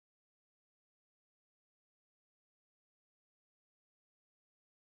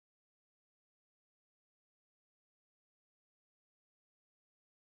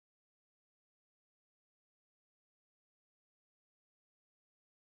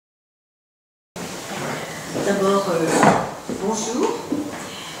D'abord, bonjour.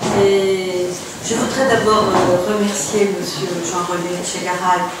 Et je voudrais d'abord remercier M. Jean-René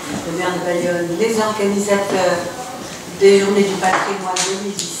Chegaray, le maire de Bayonne, les organisateurs des Journées du patrimoine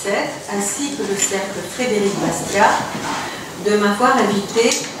 2017, ainsi que le Cercle Frédéric Bastiat, de m'avoir invité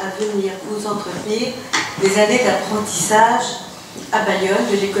à venir vous entretenir des années d'apprentissage à Bayonne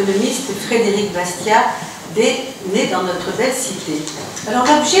de l'économiste Frédéric Bastiat, né dans notre belle cité. Alors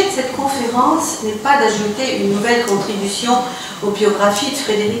l'objet de cette conférence n'est pas d'ajouter une nouvelle contribution aux biographies de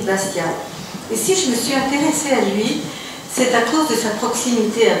Frédéric Bastiat. Et si je me suis intéressée à lui, c'est à cause de sa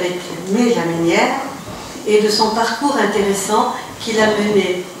proximité avec Madeleine Lamaignère et de son parcours intéressant qu'il a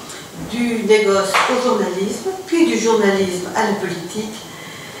mené du négoce au journalisme, puis du journalisme à la politique.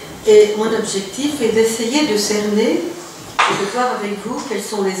 Et mon objectif est d'essayer de cerner et de voir avec vous quels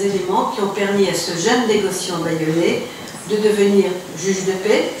sont les éléments qui ont permis à ce jeune négociant bayonnais de devenir juge de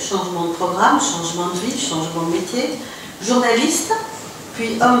paix, changement de programme, changement de vie, changement de métier, journaliste,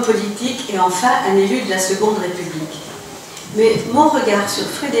 puis homme politique et enfin un élu de la Seconde République. Mais mon regard sur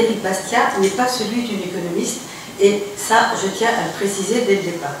Frédéric Bastiat n'est pas celui d'une économiste et ça, je tiens à le préciser dès le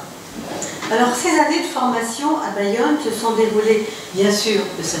départ. Alors, ces années de formation à Bayonne se sont déroulées, bien sûr,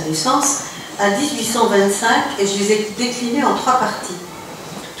 de sa naissance, à 1825 et je les ai déclinées en trois parties.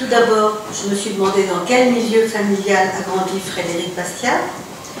 Tout d'abord, je me suis demandé dans quel milieu familial a grandi Frédéric Bastiat,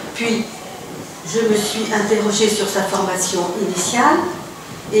 puis je me suis interrogée sur sa formation initiale,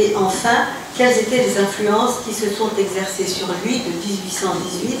 et enfin, quelles étaient les influences qui se sont exercées sur lui de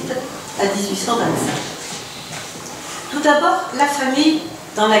 1818 à 1825. Tout d'abord, la famille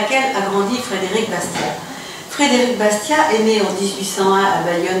dans laquelle a grandi Frédéric Bastiat. Frédéric Bastiat est né en 1801 à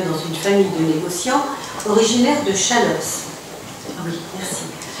Bayonne dans une famille de négociants originaire de Chalosse. Ah oui, merci.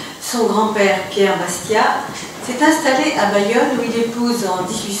 Son grand-père, Pierre Bastiat, s'est installé à Bayonne où il épouse en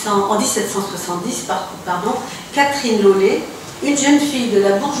 1770 Catherine Lollet, une jeune fille de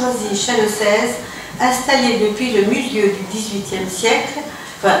la bourgeoisie chalossaise installée depuis le milieu du XVIIIe siècle,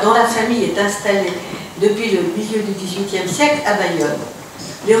 dont la famille est installée depuis le milieu du XVIIIe siècle à Bayonne.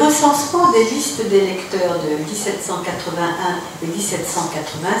 Les recensements des listes d'électeurs de 1781 et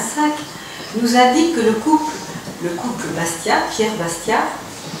 1785 nous indiquent que le couple Bastiat, Pierre Bastiat,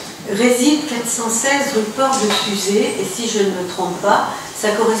 réside 416 rue Port de Fusée, et si je ne me trompe pas, ça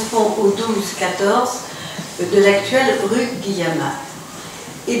correspond au 12-14 de l'actuelle rue Guillama.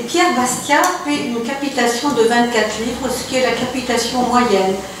 Et Pierre Bastiat paie une capitation de 24 livres, ce qui est la capitation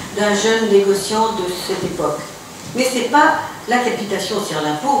moyenne d'un jeune négociant de cette époque. Mais ce n'est pas la capitation sur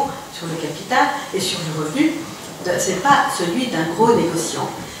l'impôt, sur le capital et sur le revenu, ce n'est pas celui d'un gros négociant.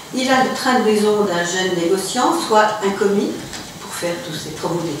 Il a le train de maison d'un jeune négociant, soit un commis, pour faire tous ces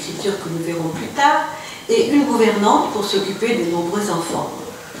travaux d'écriture que nous verrons plus tard, et une gouvernante pour s'occuper de nombreux enfants.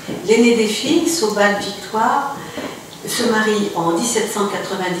 L'aîné des filles, Sobal Victoire, se marie en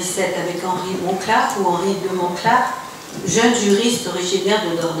 1797 avec Henri Monclar ou Henri de Monclar, jeune juriste originaire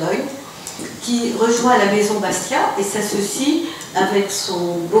de Dordogne, qui rejoint la maison Bastiat et s'associe avec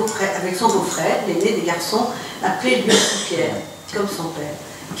son beau-frère, l'aîné des garçons, appelé lui Pierre, comme son père.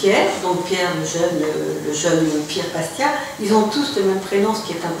 Pierre, donc Pierre le jeune Pierre Bastiat, ils ont tous le même prénom, ce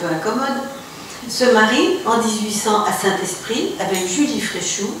qui est un peu incommode, se marie en 1800 à Saint-Esprit avec Julie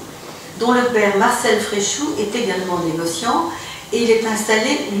Fréchou, dont le père Marcel Fréchou est également négociant, et il est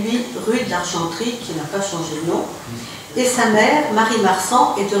installé, lui, rue de l'Argenterie, qui n'a pas changé de nom, et sa mère, Marie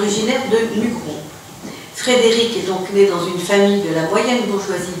Marsan, est originaire de Mugron. Frédéric est donc né dans une famille de la moyenne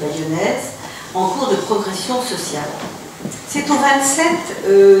bourgeoisie bayonnaise, en cours de progression sociale. C'est au 27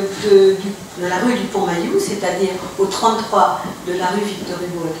 de la rue du Pont-Maillou, c'est-à-dire au 33 de la rue Victor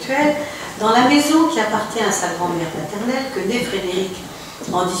Hugo actuelle, dans la maison qui appartient à sa grand-mère paternelle, que naît Frédéric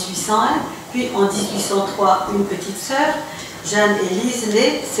en 1801, puis en 1803 une petite sœur, Jeanne-Élise,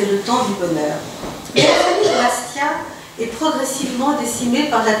 née, c'est le temps du bonheur. Mais la famille Bastiat est progressivement décimée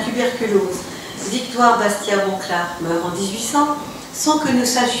par la tuberculose. Victoire Bastiat-Monclar meurt en 1800, sans que nous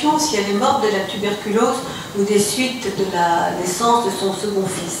sachions si elle est morte de la tuberculose ou des suites de la naissance de son second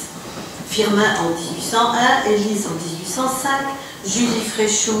fils. Firmin en 1801, Élise en 1805, Julie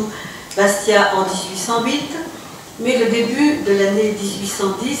Fréchou Bastiat en 1808, mais le début de l'année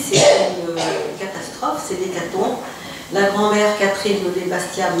 1810 c'est une catastrophe, c'est l'hécatombe. La grand-mère Catherine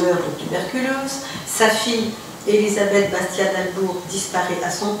Lollet-Bastiat meurt de tuberculose, sa fille Élisabeth Bastiat d'Albourg disparaît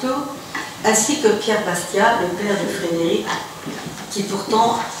à son tour, ainsi que Pierre Bastiat, le père de Frédéric, qui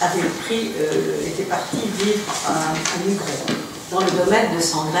pourtant était parti vivre à Mugron, dans le domaine de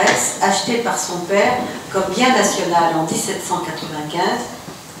Sangresse, acheté par son père comme bien national en 1795,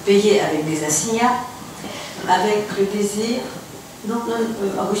 payé avec des assignats, avec le désir,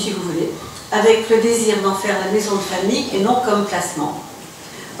 oui si vous voulez, avec le désir d'en faire la maison de famille et non comme placement.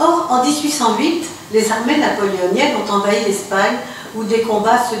 Or, en 1808, les armées napoléoniennes ont envahi l'Espagne, où des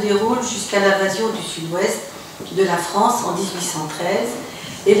combats se déroulent jusqu'à l'invasion du sud-ouest de la France en 1813,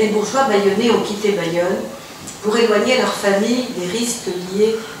 et les bourgeois bayonnais ont quitté Bayonne pour éloigner leur famille des risques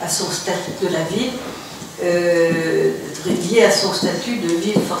liés à son statut de la ville, liés à son statut de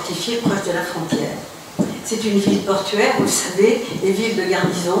ville fortifiée proche de la frontière. C'est une ville portuaire, vous le savez, et ville de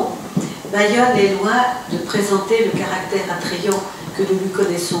garnison. Bayonne est loin de présenter le caractère attrayant que nous lui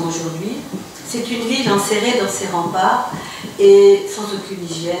connaissons aujourd'hui. C'est une ville enserrée dans ses remparts et sans aucune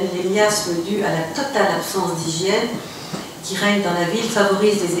hygiène. Les miasmes dus à la totale absence d'hygiène qui règne dans la ville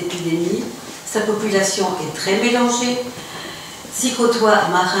favorisent les épidémies. Sa population est très mélangée, s'y côtoient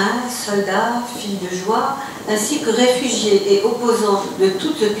marins, soldats, filles de joie, ainsi que réfugiés et opposants de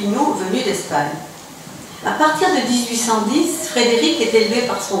toutes opinions venus d'Espagne. À partir de 1810, Frédéric est élevé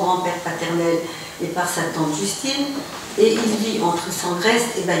par son grand-père paternel et par sa tante Justine, et il vit entre Sangrès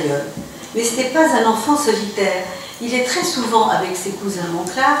et Bayonne. Mais ce n'est pas un enfant solitaire, il est très souvent avec ses cousins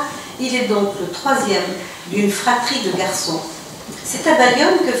Monclar, il est donc le troisième d'une fratrie de garçons. C'est à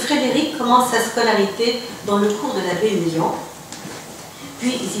Bayonne que Frédéric commence sa scolarité dans le cours de l'abbé Millian,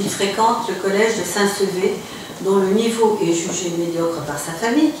 puis il fréquente le collège de Saint-Sevé, dont le niveau est jugé médiocre par sa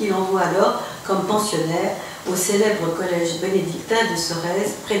famille, qui l'envoie alors comme pensionnaire au célèbre collège bénédictin de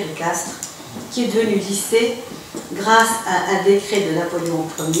Sorèze, près de Castres, qui est devenu lycée grâce à un décret de Napoléon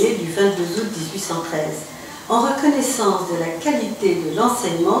Ier du 22 août 1813, en reconnaissance de la qualité de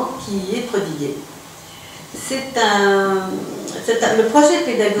l'enseignement qui y est prodigué. Le projet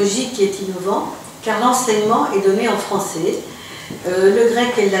pédagogique qui est innovant, car l'enseignement est donné en français. Le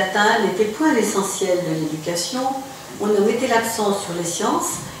grec et le latin n'étaient point l'essentiel de l'éducation. On mettait l'accent sur les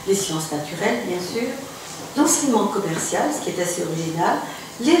sciences naturelles, bien sûr, l'enseignement commercial, ce qui est assez original,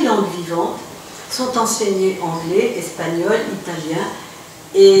 les langues vivantes sont enseignées anglais, espagnol, italien,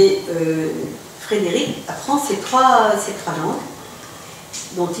 et Frédéric apprend ces trois langues,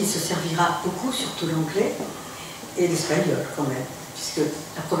 dont il se servira beaucoup, surtout l'anglais, et l'espagnol quand même, puisque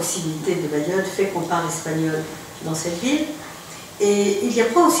la proximité de Bayonne fait qu'on parle espagnol dans cette ville. Et il y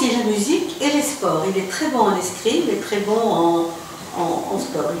apprend aussi la musique et les sports. Il est très bon en escrime et très bon en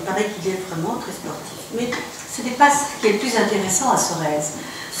sport. Il paraît qu'il est vraiment très sportif. Mais ce n'est pas ce qui est le plus intéressant à Sorèze.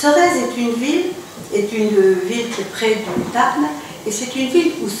 Sorèze est une ville qui est près du Tarn, et c'est une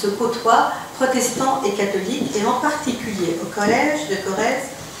ville où se côtoient protestants et catholiques, et en particulier au collège de Corrèze,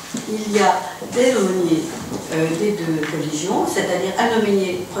 il y a des aumôniers des deux religions, c'est-à-dire un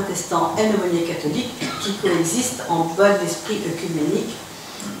aumônier protestant et un aumônier catholique qui coexistent en bon esprit œcuménique.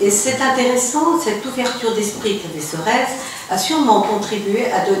 Et c'est intéressant, cette ouverture d'esprit qu'avait Sorèze a sûrement contribué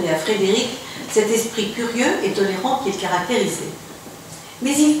à donner à Frédéric cet esprit curieux et tolérant qu'il caractérisait.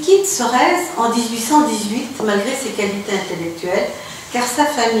 Mais il quitte Sorèze en 1818 malgré ses qualités intellectuelles, car sa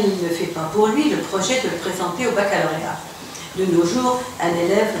famille ne fait pas pour lui le projet de le présenter au baccalauréat. De nos jours, un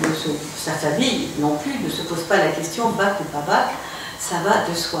élève, sa famille non plus, ne se pose pas la question bac ou pas bac, ça va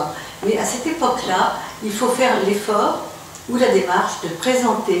de soi. Mais à cette époque-là, il faut faire l'effort ou la démarche de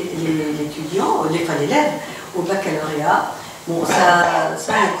présenter l'étudiant, l'élève, au baccalauréat. Bon,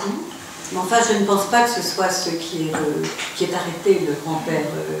 ça a un coût, mais enfin, je ne pense pas que ce soit ce qui est arrêté le grand-père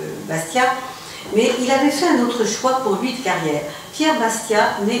Bastiat, mais il avait fait un autre choix pour lui de carrière. Pierre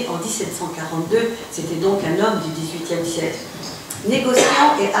Bastiat, né en 1742, c'était donc un homme du XVIIIe siècle,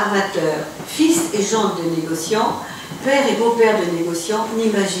 négociant et armateur, fils et gendre de négociants, père et beau-père de négociants,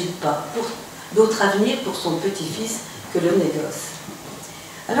 n'imagine pas d'autre avenir pour son petit-fils que le négoce.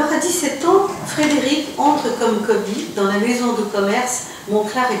 Alors à 17 ans, Frédéric entre comme commis dans la maison de commerce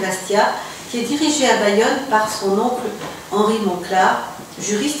Monclar et Bastiat, qui est dirigée à Bayonne par son oncle Henri Monclar,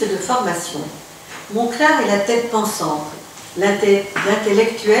 juriste de formation. Monclar est la tête pensante,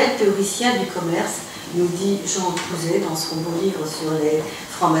 l'intellectuel théoricien du commerce, nous dit Jean Couzet dans son beau livre sur les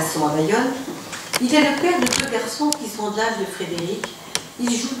francs-maçons à Bayonne. Il est le père de deux garçons qui sont de l'âge de Frédéric.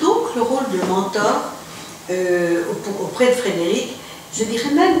 Il joue donc le rôle de mentor auprès de Frédéric. Je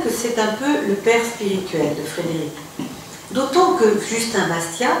dirais même que c'est un peu le père spirituel de Frédéric. D'autant que Justin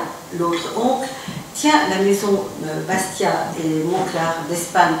Bastiat, l'autre oncle, tient la maison Bastiat et Monclar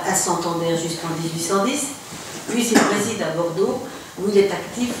d'Espagne à Santander jusqu'en 1810, puis il réside à Bordeaux, où il est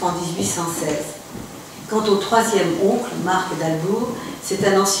actif en 1816. Quant au troisième oncle, Marc d'Albourg, c'est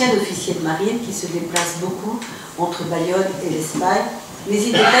un ancien officier de marine qui se déplace beaucoup entre Bayonne et l'Espagne, mais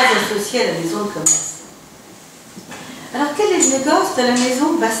il n'est pas associé à la maison de commerce. Alors quel est le négoce de la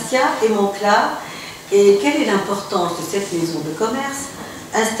maison Bastiat et Monclar, et quelle est l'importance de cette maison de commerce,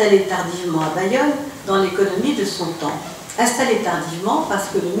 installée tardivement à Bayonne, dans l'économie de son temps? installé tardivement parce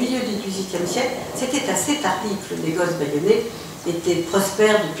que le milieu du XVIIIe siècle, c'était assez tardif. Le négoce bayonnais était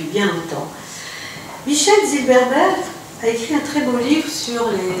prospère depuis bien longtemps. Michel Zilberberg a écrit un très beau livre sur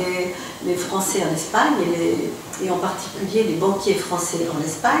les Français en Espagne, et en particulier les banquiers français en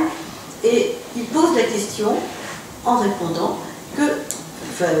Espagne, et il pose la question en répondant que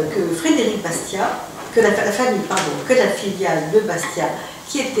Frédéric Bastiat, que la filiale de Bastiat,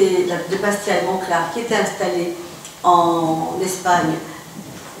 de Bastiat et Monclar, qui était installée en Espagne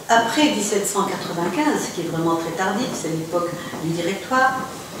après 1795, ce qui est vraiment très tardif, c'est l'époque du directoire,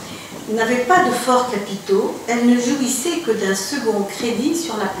 n'avait pas de forts capitaux, elle ne jouissait que d'un second crédit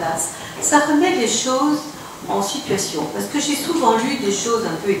sur la place. Ça remet les choses en situation, parce que j'ai souvent lu des choses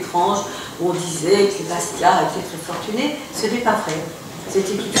un peu étranges où on disait que Bastiat était très fortuné. Ce n'est pas vrai.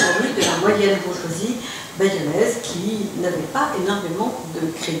 C'était une famille de la moyenne bourgeoisie bayonnaise qui n'avait pas énormément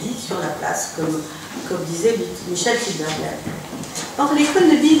de crédit sur la place, comme disait Michel Zilberberg. Or,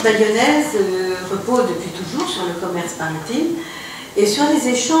 l'économie bayonnaise repose depuis toujours sur le commerce maritime et sur les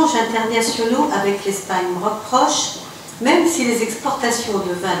échanges internationaux avec l'Espagne proche, même si les exportations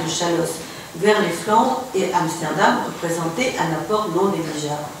de vin de Chalosse vers les Flandres et Amsterdam représentaient un apport non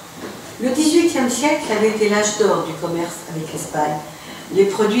négligeable. Le XVIIIe siècle avait été l'âge d'or du commerce avec l'Espagne. Les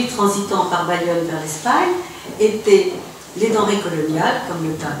produits transitant par Bayonne vers l'Espagne étaient les denrées coloniales, comme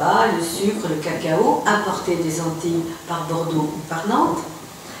le tabac, le sucre, le cacao, importés des Antilles par Bordeaux ou par Nantes.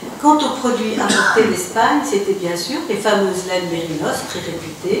 Quant aux produits importés d'Espagne, c'était bien sûr les fameuses laines mérinos, très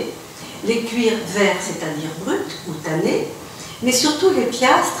réputées, les cuirs verts, c'est-à-dire bruts ou tannés, mais surtout les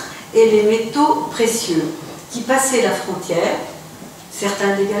piastres et les métaux précieux qui passaient la frontière,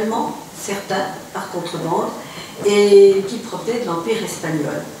 certains légalement, certains par contrebande, et qui provenaient de l'Empire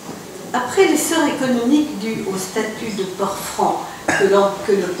espagnol. Après l'essor économique dû au statut de port franc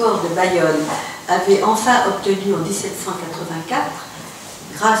que le port de Bayonne avait enfin obtenu en 1784,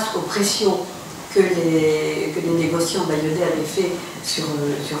 grâce aux pressions que les négociants bayonnais avaient fait sur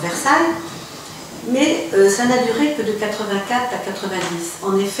Versailles, mais ça n'a duré que de 84 à 90.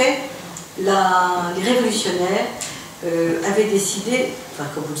 En effet, les révolutionnaires avaient décidé, enfin,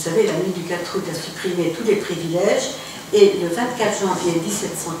 comme vous le savez, la nuit du 4 août a supprimé tous les privilèges, et le 24 janvier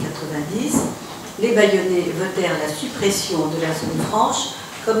 1790, les Bayonnais votèrent la suppression de la zone franche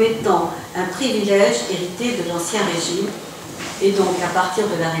comme étant un privilège hérité de l'Ancien Régime. Et donc, à partir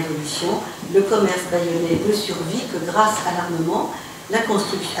de la Révolution, le commerce bayonnais ne survit que grâce à l'armement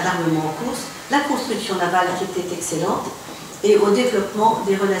en course, la construction navale qui était excellente, et au développement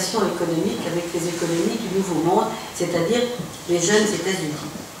des relations économiques avec les économies du Nouveau Monde, c'est-à-dire les jeunes États-Unis.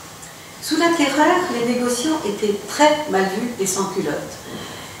 Sous la Terreur, les négociants étaient très mal vus et sans-culottes.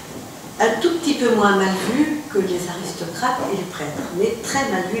 Un tout petit peu moins mal vus que les aristocrates et les prêtres, mais très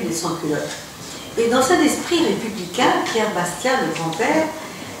mal vus les sans-culottes. Et dans un esprit républicain, Pierre Bastiat, le grand-père,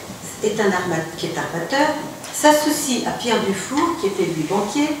 qui est armateur, s'associe à Pierre Dufour, qui était lui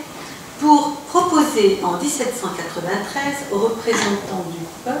banquier, pour proposer en 1793 aux représentants du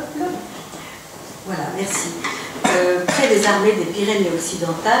peuple, voilà, merci, près des armées des Pyrénées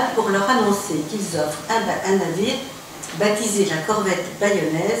occidentales, pour leur annoncer qu'ils offrent un navire baptisé la corvette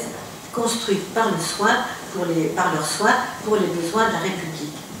bayonnaise, construite par leur soin pour les besoins de la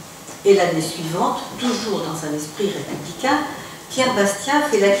République. Et l'année suivante, toujours dans un esprit républicain, Pierre Bastiat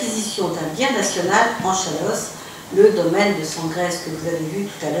fait l'acquisition d'un bien national en Chalosse, le domaine de Sangresse que vous avez vu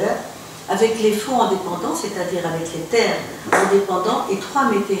tout à l'heure, avec les fonds indépendants, c'est-à-dire avec les terres indépendants et 3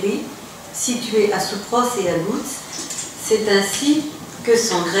 métairies situées à Soupros et à Loutz. C'est ainsi que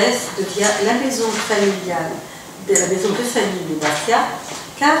Sangresse devient la maison familiale, la maison de famille de Bastiat,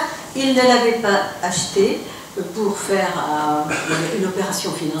 car il ne l'avait pas achetée pour faire une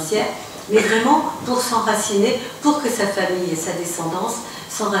opération financière, mais vraiment pour s'enraciner, pour que sa famille et sa descendance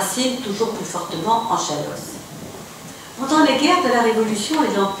s'enracinent toujours plus fortement en Chalosse. Pendant les guerres de la Révolution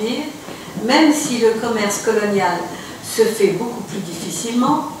et de l'Empire, même si le commerce colonial se fait beaucoup plus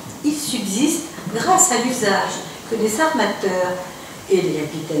difficilement, il subsiste grâce à l'usage que les armateurs et les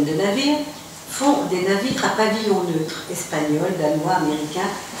capitaines de navires font des navires à pavillon neutre, espagnols, danois, américains,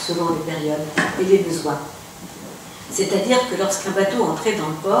 selon les périodes et les besoins. C'est-à-dire que lorsqu'un bateau entrait dans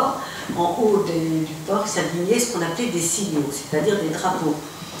le port, en haut du port s'alignaient ce qu'on appelait des signaux, c'est-à-dire des drapeaux.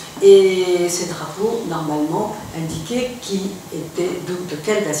 Et ces drapeaux, normalement, indiquaient qui était, de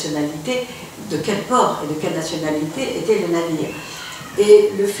quelle nationalité, de quel port et de quelle nationalité était le navire.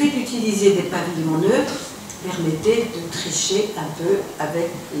 Et le fait d'utiliser des pavillons neutres permettait de tricher un peu avec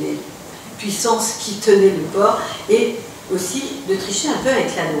les puissances qui tenaient le port et aussi de tricher un peu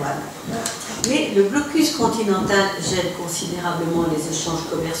avec la douane. Mais le blocus continental gêne considérablement les échanges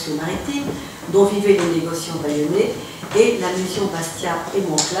commerciaux maritimes dont vivaient les négociants bayonnais et la maison Bastiat et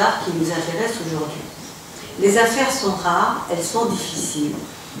Montclar qui nous intéresse aujourd'hui. Les affaires sont rares, elles sont difficiles.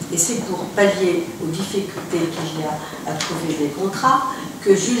 Et c'est pour pallier aux difficultés qu'il y a à trouver des contrats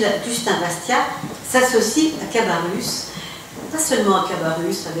que Justin Bastiat s'associe à Cabarrus, pas seulement à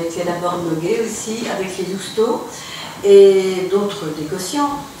Cabarrus, avec les Laborde-Noguet aussi, avec les Lousteau et d'autres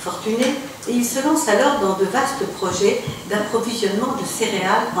négociants fortunés. Et il se lance alors dans de vastes projets d'approvisionnement de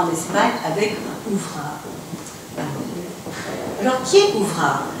céréales en Espagne avec Ouvrard. Alors, qui est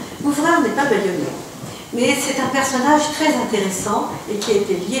Ouvrard? Ouvrard n'est pas bayonnais, mais c'est un personnage très intéressant et qui a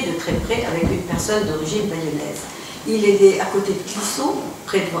été lié de très près avec une personne d'origine bayonnaise. Il est né à côté de Clisson,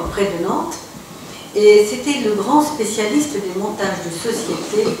 près de Nantes, et c'était le grand spécialiste des montages de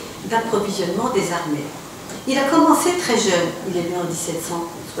sociétés d'approvisionnement des armées. Il a commencé très jeune, il est né en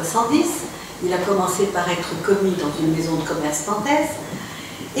 1770, il a commencé par être commis dans une maison de commerce nantaise,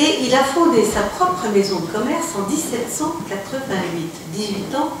 et il a fondé sa propre maison de commerce en 1788,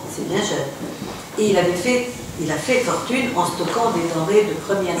 18 ans, c'est bien jeune. Et il a fait fortune en stockant des denrées de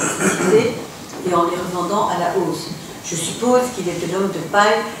première nécessité et en les revendant à la hausse. Je suppose qu'il était l'homme de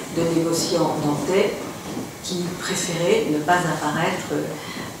paille de négociants nantais qui préférait ne pas apparaître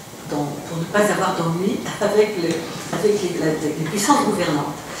pour ne pas avoir d'ennui avec les puissances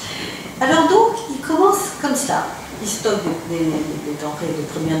gouvernantes. Alors donc, il commence comme ça. Il stocke des denrées de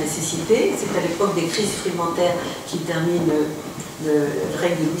première nécessité. C'est à l'époque des crises frumentaires qui terminent le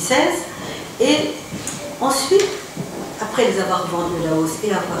règne de Louis XVI. Et ensuite, après les avoir vendus à la hausse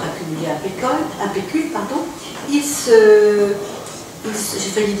et avoir accumulé un pécule,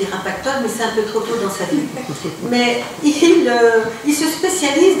 j'ai failli dire un pactole, mais c'est un peu trop tôt dans sa vie. Mais il se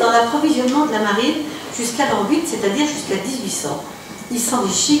spécialise dans l'approvisionnement de la marine jusqu'à l'an 8, c'est-à-dire jusqu'à 1800. Il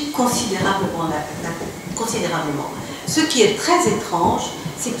s'enrichit considérablement. Ce qui est très étrange,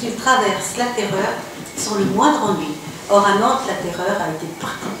 c'est qu'il traverse la terreur sans le moindre ennui. Or, à Nantes, la terreur a été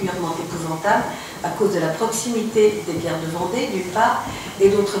particulièrement épouvantable à cause de la proximité des guerres de Vendée, d'une part, et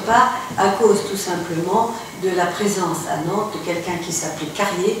d'autre part, à cause tout simplement de la présence à Nantes de quelqu'un qui s'appelait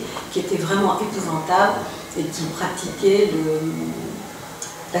Carrier, qui était vraiment épouvantable et qui pratiquait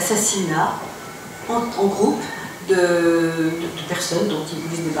l'assassinat en groupe de personnes dont il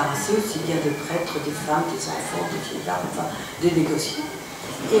voulait se débarrasser, aussi bien des prêtres, des femmes, des enfants, des vieillards, enfin des négociants.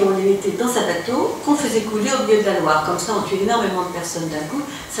 Et on les mettait dans un bateau qu'on faisait couler au milieu de la Loire. Comme ça, on tuait énormément de personnes d'un coup.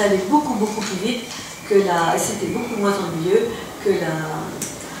 Ça allait beaucoup, beaucoup plus vite et c'était beaucoup moins ennuyeux que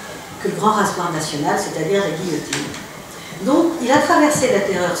le grand rasoir national, c'est-à-dire la guillotine. Donc, il a traversé la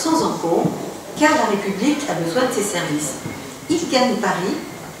terreur sans encombre, car la République a besoin de ses services. Il gagne Paris,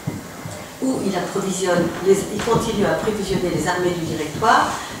 où il continue à approvisionner les armées du Directoire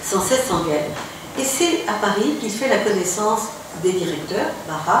sans cesse en guerre. Et c'est à Paris qu'il fait la connaissance des directeurs,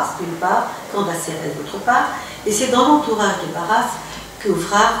 Barras d'une part, Cambacérès d'autre part, et c'est dans l'entourage de Barras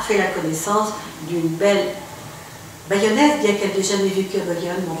qu'Ouvrard fait la connaissance d'une belle bayonnaise, bien qu'elle n'ait jamais vécu à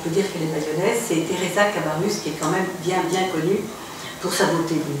Bayonne, mais on peut dire qu'elle est bayonnaise, c'est Teresa Cabarrus, qui est quand même bien connue pour sa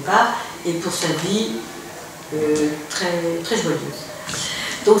beauté d'une part, et pour sa vie très, très joyeuse.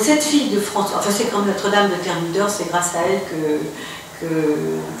 Donc cette fille de France, enfin c'est comme Notre-Dame de Thermidor, c'est grâce à elle que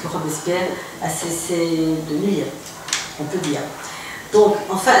Robespierre a cessé de nuire, on peut dire. Donc,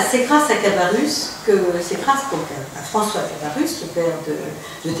 enfin, c'est grâce à Cabarrus, c'est grâce à François Cabarrus, le père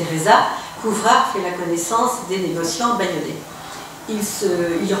de Teresa, qu'Ouvrard fait la connaissance des négociants bayonnais.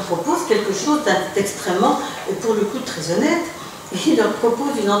 Il leur propose quelque chose d'extrêmement, et pour le coup très honnête, il leur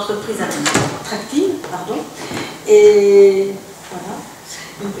propose une entreprise attractive, et voilà,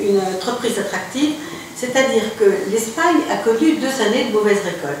 une entreprise attractive, c'est-à-dire que l'Espagne a connu 2 années de mauvaises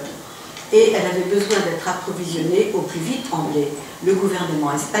récoltes. Et elle avait besoin d'être approvisionnée au plus vite en blé. Le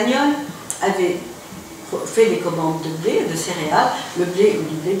gouvernement espagnol avait fait des commandes de blé, de céréales, le blé ou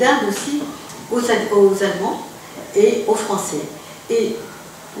du blé d'Inde aussi, aux Allemands et aux Français. Et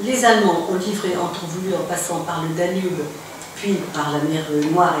les Allemands ont livré en Toulouse en passant par le Danube, puis par la mer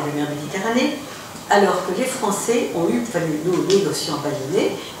Noire et la mer Méditerranée, alors que les Français ont eu, nos négociants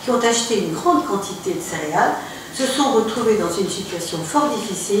bayonnais, qui ont acheté une grande quantité de céréales, se sont retrouvés dans une situation fort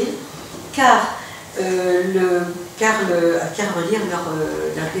difficile, car les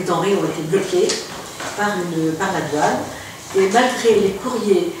denrées ont été bloquées par la douane, et malgré les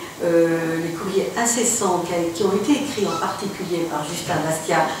courriers incessants qui ont été écrits en particulier par Justin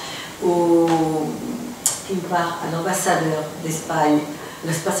Bastiat à l'ambassadeur d'Espagne,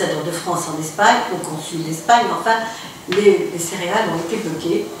 l'ambassadeur de France en Espagne, au consul d'Espagne, enfin, les céréales ont été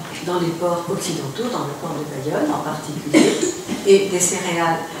bloquées dans les ports occidentaux, dans le port de Bayonne en particulier, et des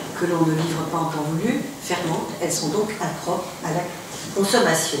céréales que l'on ne livre pas en temps voulu fermentent, elles sont donc impropres à la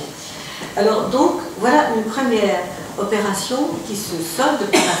consommation. Alors donc, voilà une première opération qui se solde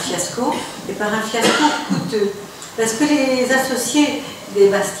par un fiasco, et par un fiasco coûteux. Parce que les associés des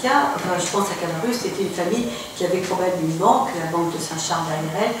Bastiat, enfin, je pense à Calarus, c'était une famille qui avait quand même une banque, la banque de Saint-Charles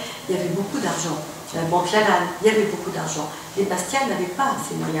derrière elle, il y avait beaucoup d'argent. La banque Lalanne, il y avait beaucoup d'argent. Les Bastiat n'avaient pas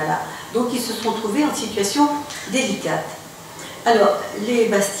ces moyens-là. Donc ils se sont trouvés en situation délicate. Alors, les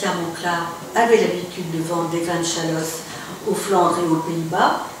Bastiat Monclar avaient l'habitude de vendre des vins de Chalosse aux Flandres et aux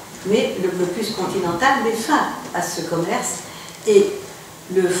Pays-Bas, mais le blocus continental met fin à ce commerce et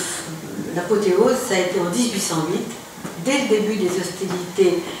l'apothéose, ça a été en 1808, dès le début des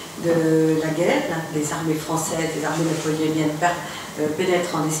hostilités de la guerre, les armées françaises, les armées napoléoniennes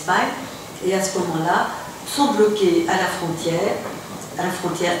pénètrent en Espagne, et à ce moment-là, sont bloqués à la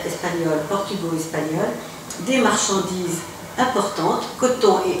frontière espagnole, portugo-espagnole, des marchandises importantes,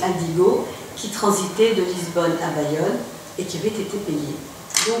 coton et indigo, qui transitaient de Lisbonne à Bayonne et qui avaient été payées.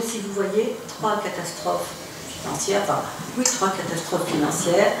 Donc, si vous voyez, trois catastrophes financières,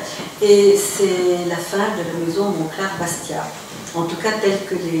 et c'est la fin de la maison Monclar-Bastiat, en tout cas telle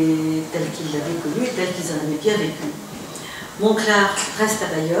qu'ils l'avaient connue et telle qu'ils en avaient bien vécu. Monclar reste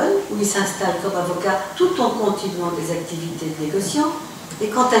à Bayonne, où il s'installe comme avocat tout en continuant des activités de négociant, et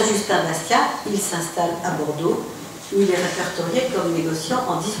quant à Justin Bastiat, il s'installe à Bordeaux, où il est répertorié comme négociant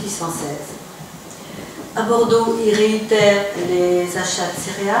en 1816. À Bordeaux, il réitère les achats de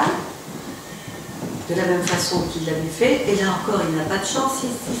céréales, de la même façon qu'il l'avait fait, et là encore, il n'a pas de chance,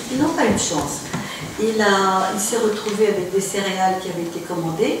 ils n'ont pas eu de chance. Il s'est retrouvé avec des céréales qui avaient été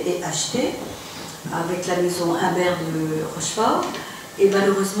commandées et achetées, avec la maison Humbert de Rochefort, et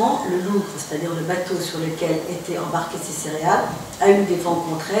malheureusement, le Louvre, c'est-à-dire le bateau sur lequel étaient embarquées ces céréales, a eu des vents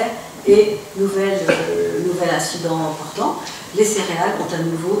contraires, et nouvel incident important, les céréales ont à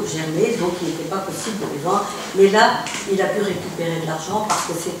nouveau germé, donc il n'était pas possible de les vendre. Mais là, il a pu récupérer de l'argent parce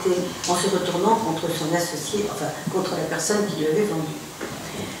que c'était en se retournant contre son associé, enfin contre la personne qui lui avait vendu.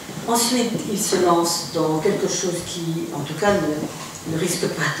 Ensuite, il se lance dans quelque chose qui, en tout cas, ne risque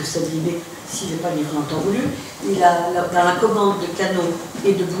pas de s'abîmer s'il n'est pas livré en temps voulu. Il a, dans la commande de canons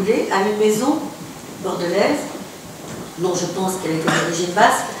et de boulets, à une maison bordelaise, dont je pense qu'elle était d'origine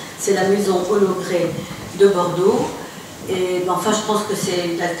basque. C'est la maison Hologré de Bordeaux. Et enfin, je pense que c'est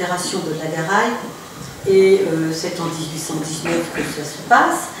une altération de la garaille. Et c'est en 1819 que ça se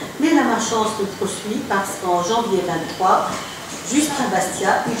passe. Mais la malchance le poursuit parce qu'en janvier 23, Justin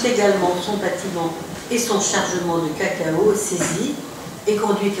Bastiat eut également son bâtiment et son chargement de cacao saisis et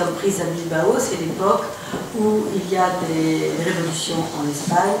conduit comme prise à Bilbao. C'est l'époque où il y a des révolutions en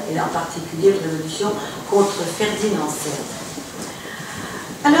Espagne, et en particulier une révolution contre Ferdinand VII.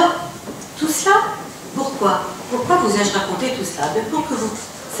 Alors, tout cela, pourquoi vous ai-je raconté tout cela? Pour que vous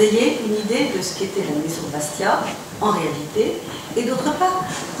ayez une idée de ce qu'était la maison Bastiat en réalité, et d'autre part,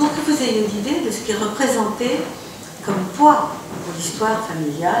 pour que vous ayez une idée de ce qui représentait comme poids pour l'histoire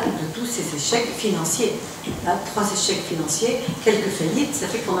familiale de tous ces échecs financiers. Là, 3 échecs financiers, quelques faillites, ça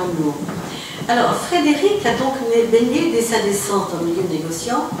fait quand même lourd. Alors, Frédéric a donc baigné dès sa descente en milieu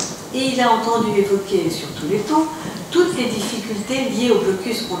négociant, et il a entendu évoquer sur tous les tons toutes les difficultés liées au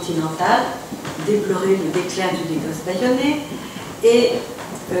blocus continental, déplorer le déclin du négoce bayonnais, et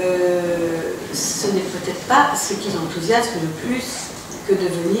ce n'est peut-être pas ce qui l'enthousiasme le plus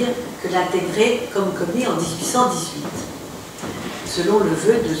que l'intégrer comme commis en 1818, selon le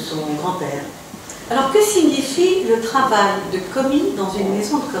vœu de son grand-père. Alors, que signifie le travail de commis dans une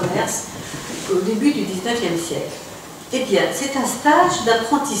maison de commerce au début du XIXe siècle? Eh bien, c'est un stage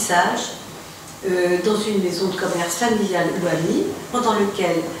d'apprentissage dans une maison de commerce familiale ou amie, pendant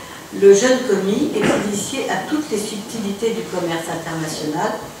lequel le jeune commis est initié à toutes les subtilités du commerce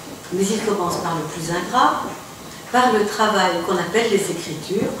international, mais il commence par le plus ingrat, par le travail qu'on appelle les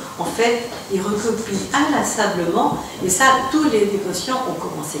écritures. En fait, il recopie inlassablement, et ça, tous les négociants ont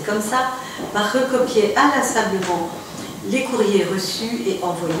commencé comme ça, par recopier inlassablement les courriers reçus et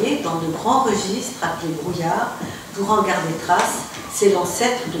envoyés dans de grands registres appelés brouillards, pour en garder trace. C'est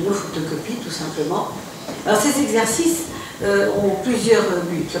l'ancêtre de nos photocopies, tout simplement. Alors, ces exercices ont plusieurs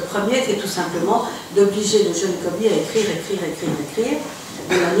buts. Le premier, c'est tout simplement d'obliger le jeune commis à écrire,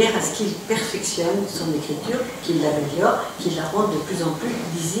 de manière à ce qu'il perfectionne son écriture, qu'il l'améliore, qu'il la rende de plus en plus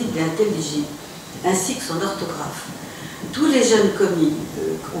lisible et intelligible, ainsi que son orthographe. Tous les jeunes commis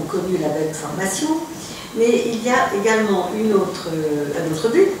ont connu la même formation, mais il y a également un autre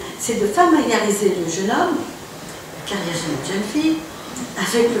but, c'est de familiariser le jeune homme, car il y a une jeune fille,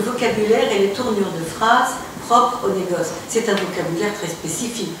 avec le vocabulaire et les tournures de phrases propre au négoce. C'est un vocabulaire très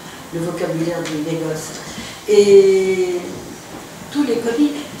spécifique, le vocabulaire du négoce. Et tous les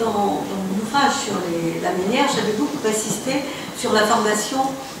comiques, dans mon ouvrage sur Lamaignère, j'avais beaucoup insisté sur la formation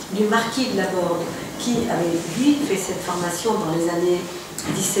du marquis de Laborde, qui avait, lui, fait cette formation dans les années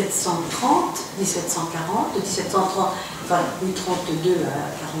 1730, 1740, de 1730, enfin, 32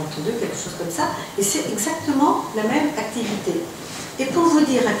 à 42, quelque chose comme ça, et c'est exactement la même activité. Et pour vous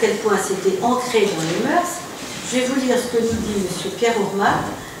dire à quel point c'était ancré dans les mœurs, je vais vous lire ce que nous dit M. Pierre Ourmat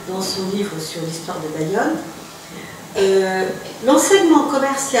dans son livre sur l'histoire de Bayonne. L'enseignement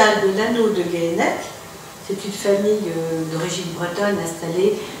commercial de l'anneau de Guéhenec, c'est une famille d'origine bretonne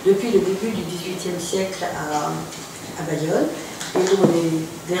installée depuis le début du XVIIIe siècle à Bayonne, et dont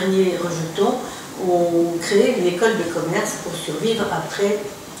les derniers rejetons ont créé une école de commerce pour survivre après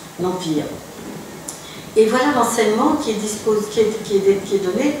l'Empire. Et voilà l'enseignement qui est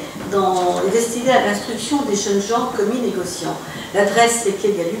donné, est destiné à l'instruction des jeunes gens commis négociants. L'adresse est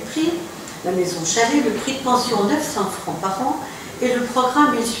quai Galupri, la maison Chalet, le prix de pension 900 francs par an, et le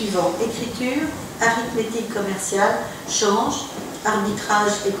programme est le suivant: écriture, arithmétique commerciale, change,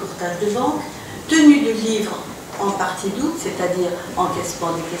 arbitrage et courtage de banque, tenue de livres en partie d'août, c'est-à-dire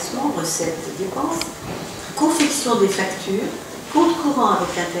encaissement-décaissement, recettes, dépenses, confection des factures, compte courant avec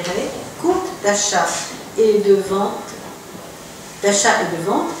intérêt, compte d'achat et de vente,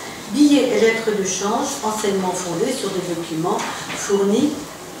 billets et lettres de change, enseignement fondé sur des documents fournis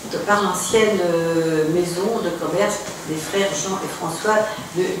par l'ancienne maison de commerce des frères Jean et François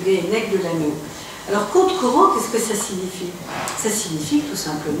de Guéhenec de l'Anneau. Alors, compte courant, qu'est-ce que ça signifie? Ça signifie tout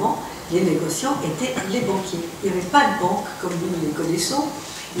simplement les négociants étaient les banquiers. Il n'y avait pas de banque comme nous les connaissons.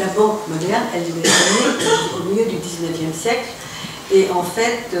 La banque moderne, elle est née au milieu du XIXe siècle. Et en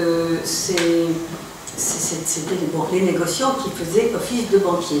fait, c'était les négociants qui faisaient office de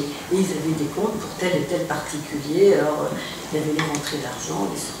banquiers. Et ils avaient des comptes pour tel et tel particulier. Alors, il y avait les rentrées d'argent,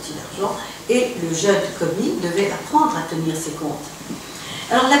 les sorties d'argent. Et le jeune commis devait apprendre à tenir ses comptes.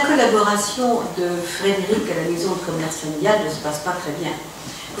 Alors, la collaboration de Frédéric à la maison de commerce familiale ne se passe pas très bien.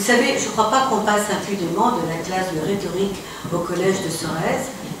 Vous savez, je ne crois pas qu'on passe impunément de la classe de rhétorique au collège de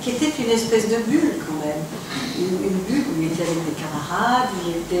Sorèze, qui était une espèce de bulle quand même. Une bulle où il était avec des camarades,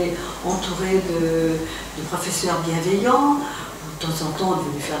 il était entouré de professeurs bienveillants. De temps en temps, on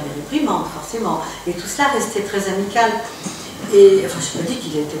devait lui faire des réprimandes, forcément. Et tout cela restait très amical. Et, enfin, je ne pas dit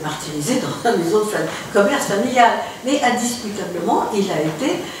qu'il a été martyrisé dans la maison de commerce familiale, mais indiscutablement, il a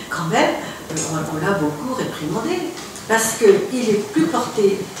été quand même, on l'a beaucoup réprimandé, parce qu'il est plus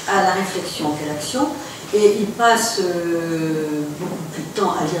porté à la réflexion qu'à l'action, et il passe beaucoup plus de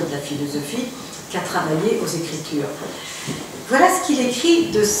temps à lire de la philosophie qu'à travailler aux écritures. Voilà ce qu'il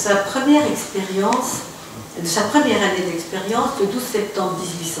écrit de sa première expérience, de sa première année d'expérience, le 12 septembre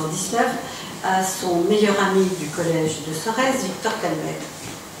 1819, à son meilleur ami du collège de Sorèze, Victor Calmet.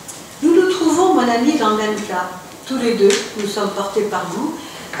 Nous nous trouvons, mon ami, dans le même cas. Tous les deux, nous sommes portés par vous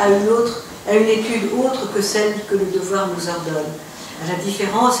à une étude autre que celle que le devoir nous ordonne, à la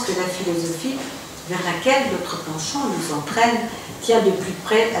différence que la philosophie vers laquelle notre penchant nous entraîne tient de plus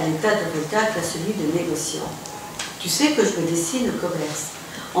près à l'état d'avocat qu'à celui de négociant. Tu sais que je me dessine au commerce.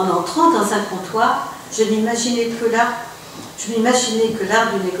 En entrant dans un comptoir, je m'imaginais que l'art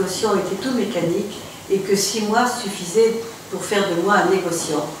du négociant était tout mécanique et que 6 mois suffisaient pour faire de moi un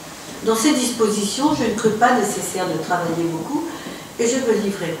négociant. Dans ces dispositions, je ne crus pas nécessaire de travailler beaucoup et je me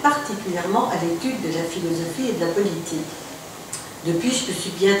livrais particulièrement à l'étude de la philosophie et de la politique. Depuis, je me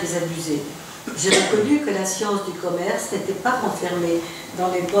suis bien désabusée. J'ai reconnu que la science du commerce n'était pas renfermée dans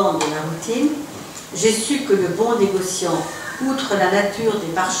les bornes de la routine. J'ai su que le bon négociant, outre la nature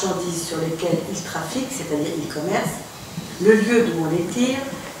des marchandises sur lesquelles il trafique, c'est-à-dire il commerce, le lieu d'où on les tire,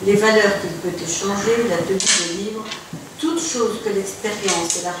 les valeurs qu'il peut échanger, la tenue de livre, toutes choses que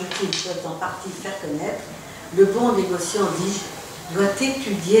l'expérience et la routine peuvent en partie faire connaître, le bon négociant, dis-je, doit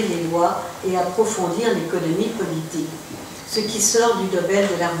étudier les lois et approfondir l'économie politique, ce qui sort du domaine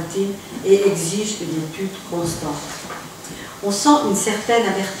de la routine et exige une étude constante. On sent une certaine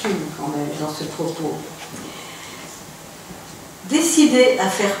amertume quand même dans ce propos. Décidé à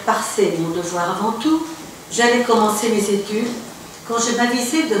faire passer mon devoir avant tout, j'allais commencer mes études quand je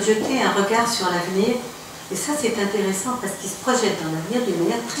m'avisais de jeter un regard sur l'avenir, et ça c'est intéressant parce qu'il se projette dans l'avenir d'une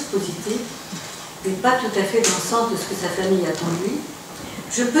manière très positive, mais pas tout à fait dans le sens de ce que sa famille attend de lui.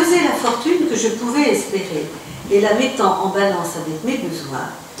 Je pesais la fortune que je pouvais espérer, et la mettant en balance avec mes besoins,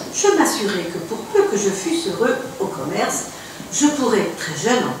 je m'assurais que pour peu que je fusse heureux au commerce, je pourrais, très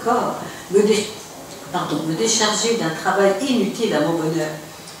jeune encore, me décharger d'un travail inutile à mon bonheur.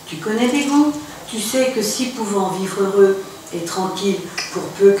 Tu connais les goûts, tu sais que si pouvant vivre heureux et tranquille, pour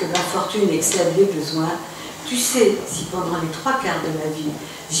peu que ma fortune excède les besoins, Tu sais, si pendant les 3/4 de ma vie,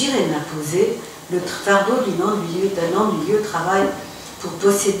 j'irais m'imposer le fardeau d'un ennuyeux travail pour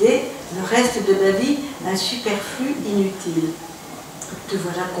posséder le reste de ma vie un superflu inutile. Te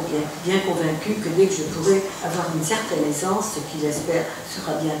voilà bien convaincu que dès que je pourrai avoir une certaine aisance, ce qu'il espère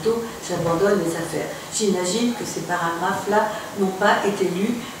sera bientôt, j'abandonne les affaires. J'imagine que ces paragraphes-là n'ont pas été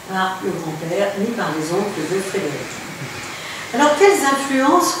lus par le grand-père ni par les oncles de Frédéric. Alors, quelles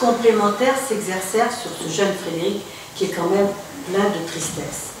influences complémentaires s'exercèrent sur ce jeune Frédéric qui est quand même plein de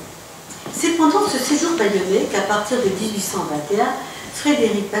tristesse? C'est pendant ce séjour bayonnais qu'à partir de 1821,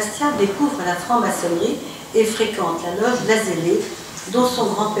 Frédéric Bastiat découvre la franc-maçonnerie et fréquente la loge de la Zélée, dont son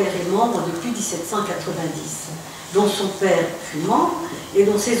grand-père est membre depuis 1790, dont son père fut membre et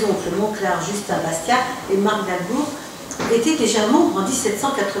dont ses oncles Monclar, Justin Bastiat et Marc d'Albourg étaient déjà membres en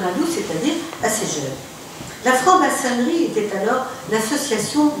 1792, c'est-à-dire assez jeunes. La franc-maçonnerie était alors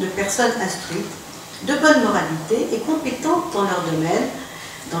l'association de personnes instruites, de bonne moralité et compétentes dans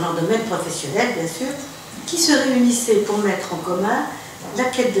leur domaine professionnel bien sûr, qui se réunissaient pour mettre en commun la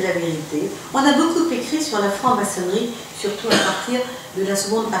quête de la vérité. On a beaucoup écrit sur la franc-maçonnerie, surtout à partir de la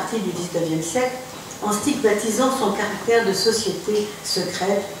seconde partie du XIXe siècle, en stigmatisant son caractère de société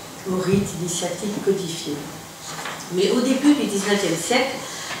secrète aux rites initiatiques codifiés. Mais au début du XIXe siècle,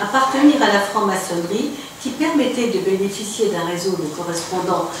 appartenir à la franc-maçonnerie, qui permettait de bénéficier d'un réseau de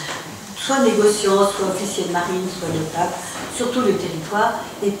correspondants, soit négociants, soit officiers de marine, soit notables, sur tout le territoire,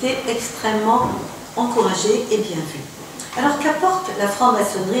 était extrêmement encouragé et bien vu. Alors qu'apporte la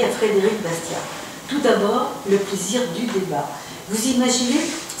franc-maçonnerie à Frédéric Bastiat? Tout d'abord, le plaisir du débat. Vous imaginez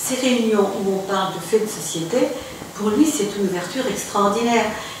ces réunions où on parle de faits de société, pour lui c'est une ouverture extraordinaire.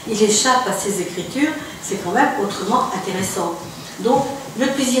 Il échappe à ses écritures, c'est quand même autrement intéressant. Donc, le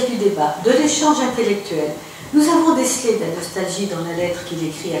plaisir du débat, de l'échange intellectuel. Nous avons décelé de la nostalgie dans la lettre qu'il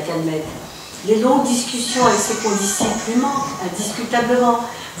écrit à Calmette. Les longues discussions avec ses condisciples lui manquent, indiscutablement.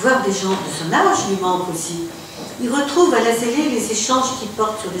 Voir des gens de son âge lui manque aussi. Il retrouve à la Zélée les échanges qui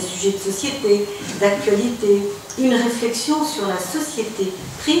portent sur des sujets de société, d'actualité, une réflexion sur la société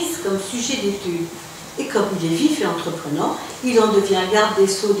prise comme sujet d'étude. Et comme il est vif et entreprenant, il en devient garde des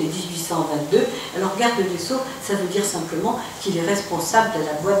Sceaux dès 1822. Alors garde des Sceaux, ça veut dire simplement qu'il est responsable de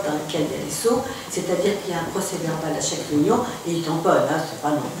la boîte dans laquelle il y a les sceaux, c'est-à-dire qu'il y a un procès verbal à chaque réunion et il tamponne. Hein, c'est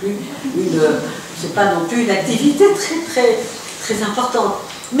pas non plus une activité très importante.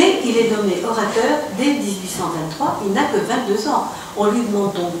 Mais il est nommé orateur dès 1823, il n'a que 22 ans. On lui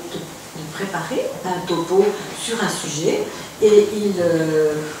demande donc de préparer un topo sur un sujet et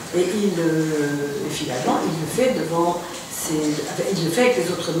finalement il le fait il le fait avec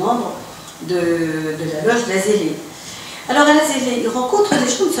les autres membres de la loge de la Zélée. Alors à la Zélée, il rencontre des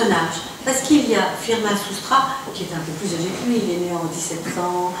gens de son âge, parce qu'il y a Firmin Soustrat, qui est un peu plus âgé que lui, il est né en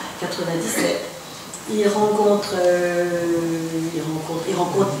 1797. Il rencontre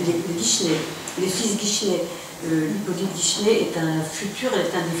les Guichenet, les fils Guichenet. Hippolyte Guichenet est un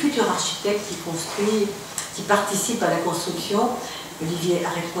des futurs architectes qui participe à la construction, Olivier,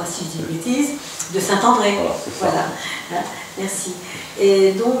 arrête-moi si je dis bêtises, de Saint-André. Voilà, merci.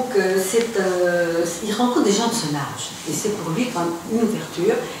 Et donc, il rencontre des gens de son âge, et c'est pour lui quand même une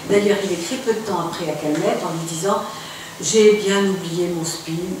ouverture. D'ailleurs, il écrit peu de temps après à Calmette en lui disant « J'ai bien oublié mon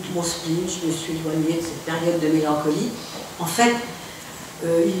spleen, je me suis éloigné de cette période de mélancolie. » En fait,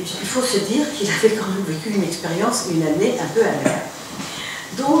 il faut se dire qu'il avait quand même vécu une expérience, une année un peu amère.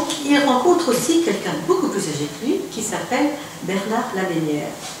 Donc, il rencontre aussi quelqu'un de beaucoup plus âgé que lui, qui s'appelle Bernard Lamaignère.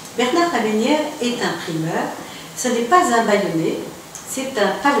 Bernard Lamaignère est imprimeur, ce n'est pas un bayonnais, c'est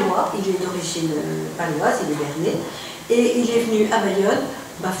un palois, il est d'origine paloise, il est bernais, et il est venu à Bayonne,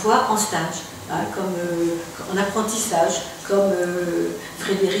 ma foi, en stage, hein, en apprentissage, comme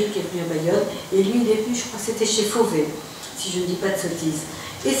Frédéric est venu à Bayonne, et lui il est venu, je crois que c'était chez Fauvet, si je ne dis pas de sottises.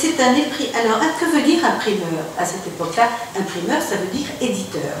 Et c'est un imprimeur. Alors, que veut dire imprimeur à cette époque-là? Imprimeur, ça veut dire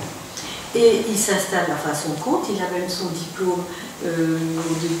éditeur. Et il s'installe à son compte, il a même son diplôme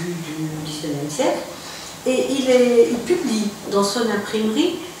au début du XIXe siècle, et il publie dans son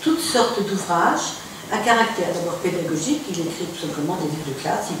imprimerie toutes sortes d'ouvrages à caractère d'abord pédagogique. Il écrit tout simplement des livres de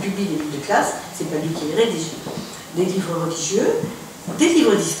classe, il publie des livres de classe, c'est pas lui qui les rédige, des livres religieux, des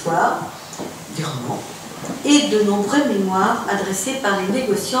livres d'histoire, des romans, et de nombreux mémoires adressés par les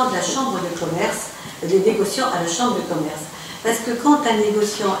négociants de la Chambre de commerce, les négociants à la Chambre de commerce. Parce que quand un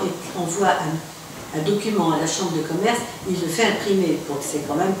négociant envoie un document à la Chambre de commerce, il le fait imprimer, pour que c'est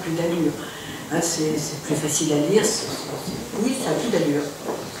quand même plus d'allure. Hein, c'est plus facile à lire, oui, ça a plus d'allure.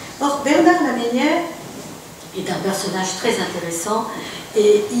 Or, Bernard Lamaignère est un personnage très intéressant,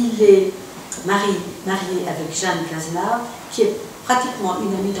 et il est marié avec Jeanne Cazenave, qui est pratiquement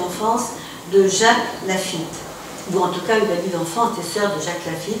une amie d'enfance de Jacques Laffitte, ou en tout cas une amie d'enfance et sœur de Jacques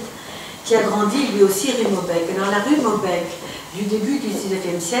Laffitte, qui a grandi lui aussi rue Maubec. Alors la rue Maubec du début du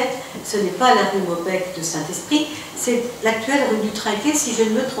XIXe siècle, ce n'est pas la rue Maubec de Saint-Esprit, c'est l'actuelle rue du Trinquet, si je ne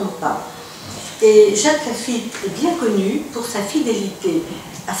me trompe pas. Et Jacques Laffitte est bien connu pour sa fidélité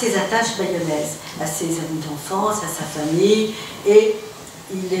à ses attaches bayonnaises, à ses amis d'enfance, à sa famille, et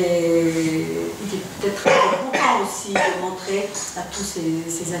il est peut-être content aussi de montrer à tous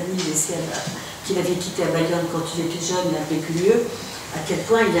ses amis qu'il avait quittés à Bayonne quand il était jeune et impécunieux, à quel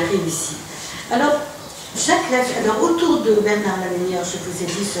point il a réussi. Alors, autour de Bernard Lamaignère, je vous ai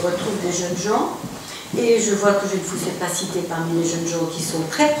dit, se retrouvent des jeunes gens, et je vois que je ne vous ai pas cité parmi les jeunes gens qui sont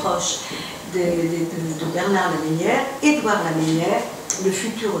très proches de Bernard Lamaignère, Édouard Lamaignère, le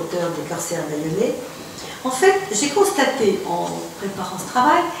futur auteur des corsaires bayonnais. En fait, j'ai constaté en préparant ce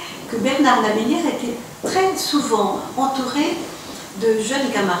travail que Bernard Lamaignère était très souvent entouré de jeunes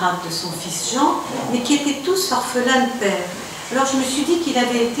camarades de son fils Jean, mais qui étaient tous orphelins de père. Alors je me suis dit qu'il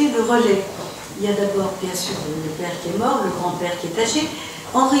avait été le relais. Il y a d'abord, bien sûr, le père qui est mort, le grand-père qui est âgé,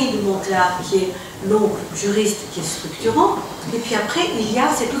 Henri de Montclar, qui est l'oncle juriste qui est structurant, et puis après, il y a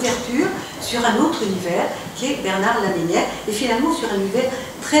cette ouverture sur un autre univers, qui est Bernard Lamaignère, et finalement sur un univers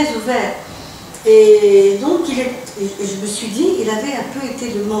très ouvert. Et donc, je me suis dit, il avait un peu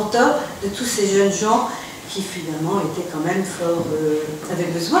été le mentor de tous ces jeunes gens qui finalement étaient quand même fort,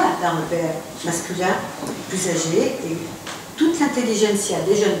 avaient besoin d'un repère masculin plus âgé, et toute l'intelligentsia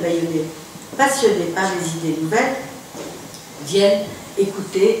des jeunes bayonnais passionnés par les idées nouvelles viennent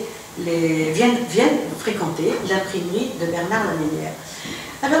fréquenter l'imprimerie de Bernard Lamaignère.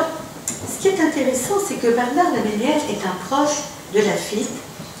 Alors, ce qui est intéressant, c'est que Bernard Lamaignère est un proche de Laffitte,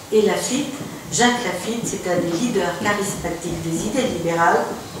 et Laffitte, Jacques Laffitte, c'est un des leaders charismatiques des idées libérales,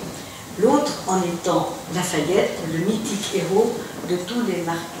 l'autre en étant Lafayette, le mythique héros de tous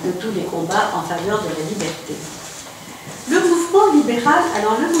les combats en faveur de la liberté. Le mouvement libéral,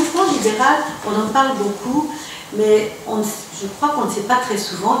 alors le mouvement libéral, on en parle beaucoup, mais je crois qu'on ne sait pas très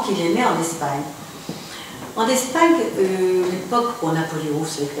souvent qu'il est né en Espagne. En Espagne, l'époque où Napoléon, vous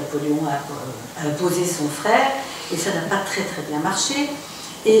savez que Napoléon a imposé son frère, et ça n'a pas très bien marché.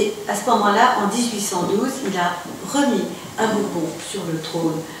 Et à ce moment-là, en 1812, il a remis un Bourbon sur le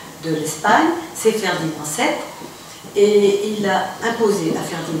trône de l'Espagne, c'est Ferdinand VII, et il a imposé à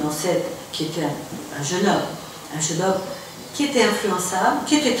Ferdinand VII, qui était un jeune homme qui était influençable,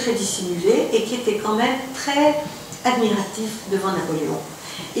 qui était très dissimulé et qui était quand même très admiratif devant Napoléon.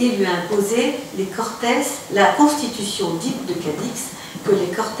 Et il lui a imposé les Cortés, la constitution dite de Cadix, que les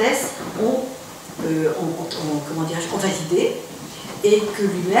Cortés ont validé et que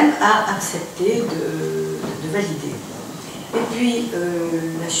lui-même a accepté de valider. Et puis,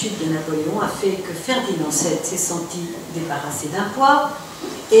 la chute de Napoléon a fait que Ferdinand VII s'est senti débarrassé d'un poids,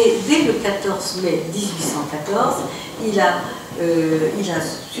 et dès le 14 mai 1814, il a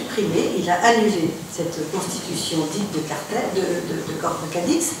supprimé, il a annulé cette constitution dite de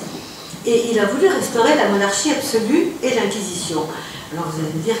Cadix, et il a voulu restaurer la monarchie absolue et l'Inquisition. Alors vous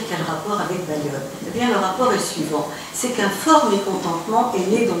allez me dire, quel rapport avec Bayonne? Eh bien, le rapport est le suivant. C'est qu'un fort mécontentement est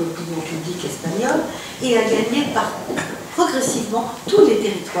né dans l'opinion publique espagnole et a gagné progressivement tous les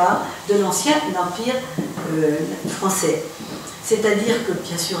territoires de l'ancien empire français. C'est-à-dire que,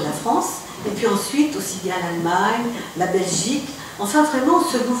 bien sûr, la France, et puis ensuite aussi bien l'Allemagne, la Belgique. Enfin, vraiment,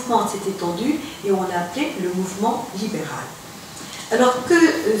 ce mouvement s'est étendu et on l'a appelé le mouvement libéral. Alors,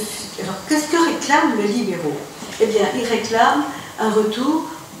 qu'est-ce que réclament les libéraux? Eh bien, ils réclament un retour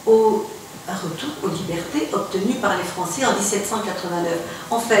aux libertés obtenues par les Français en 1789.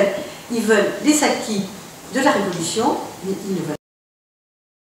 En fait, ils veulent les acquis de la Révolution, mais ils ne veulent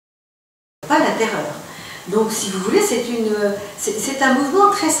pas la terreur. Donc, si vous voulez, c'est un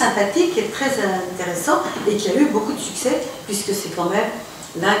mouvement très sympathique et très intéressant et qui a eu beaucoup de succès, puisque c'est quand même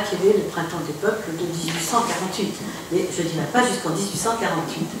là qu'est né le printemps des peuples de 1848. Mais je ne dirais pas jusqu'en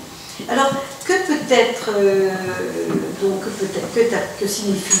 1848. Alors, que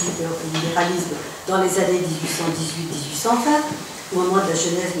signifie le libéralisme dans les années 1818-1820, au moment de la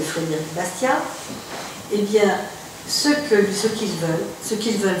jeunesse de Frédéric Bastiat? Eh bien, ce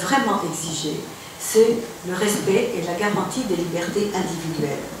qu'ils veulent vraiment exiger, c'est le respect et la garantie des libertés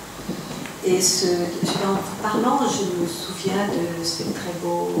individuelles. Et en parlant, je me souviens de ce très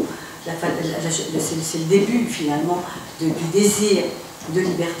beau... C'est le début, finalement, du désir de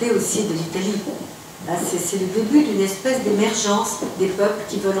liberté aussi de l'Italie. C'est le début d'une espèce d'émergence des peuples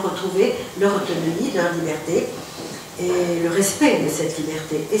qui veulent retrouver leur autonomie, leur liberté, et le respect de cette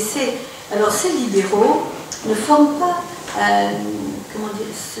liberté. Alors, ces libéraux ne forment pas un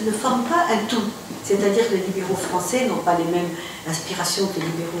tout. C'est-à-dire que les libéraux français n'ont pas les mêmes aspirations que les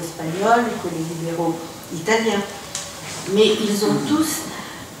libéraux espagnols ou que les libéraux italiens. Mais ils font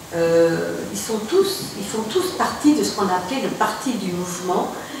tous partie de ce qu'on a appelé le parti du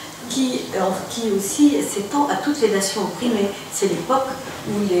mouvement, qui aussi s'étend à toutes les nations opprimées. C'est l'époque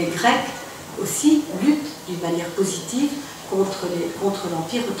où les Grecs aussi luttent d'une manière positive contre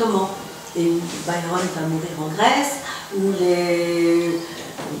l'Empire ottoman, et où Bayonne va mourir en Grèce, où il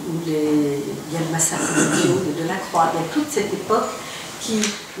y a le massacre de la Croix. Il y a toute cette époque qui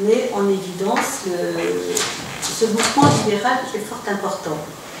met en évidence ce mouvement libéral qui est fort important.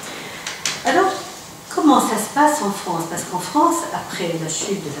 Alors, comment ça se passe en France? Parce qu'en France, après la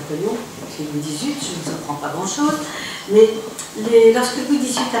chute de Napoléon, c'est Louis XVIII, je ne vous apprends pas grand-chose, mais lorsque Louis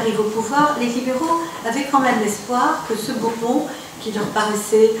XVIII arrive au pouvoir, les libéraux avaient quand même l'espoir que ce Bourbon, qui leur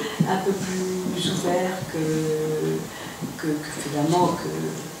paraissait un peu plus ouvert finalement,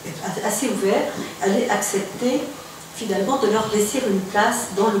 assez ouvert, allait accepter finalement de leur laisser une place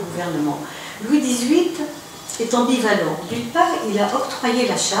dans le gouvernement. Louis XVIII est ambivalent. D'une part, il a octroyé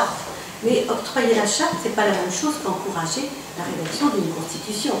la charte, mais octroyer la charte, ce n'est pas la même chose qu'encourager la rédaction d'une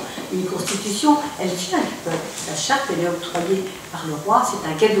constitution. Une constitution, elle vient du peuple. La charte, elle est octroyée par le roi, c'est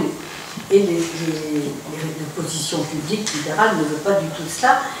un cadeau. Et l'opposition publique libérale ne veut pas du tout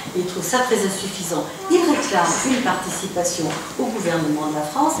cela, et il trouve ça très insuffisant. Il réclame une participation au gouvernement de la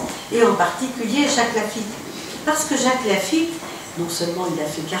France, et en particulier Jacques Laffitte. Parce que Jacques Laffitte, non seulement il a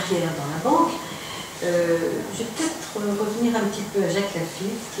fait carrière dans la banque, je vais peut-être revenir un petit peu à Jacques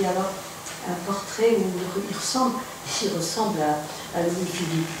Laffitte, qui a alors un portrait où il ressemble à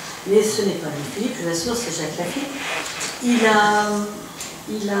Louis-Philippe. Mais ce n'est pas Louis-Philippe, je vous assure, c'est Jacques Laffitte. Il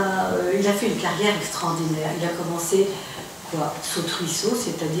a fait une carrière extraordinaire. Il a commencé saute-ruisseau,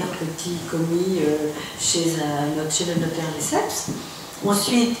 c'est-à-dire petit commis chez le notaire Lesseps.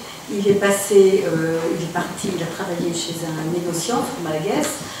 Ensuite, il est parti, il a travaillé chez un négociant, Formalguès,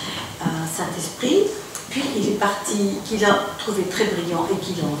 à Saint-Esprit. Puis il est parti, qu'il a trouvé très brillant et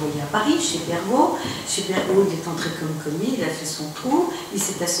qu'il a envoyé à Paris, chez Bergaud. Chez Bergaud, il est entré comme commis, il a fait son trou, il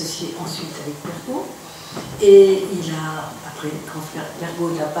s'est associé ensuite avec Bergaud. Et après, quand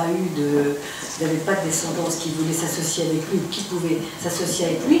Bergaud n'avait pas de descendance qui voulait s'associer avec lui, qui pouvait s'associer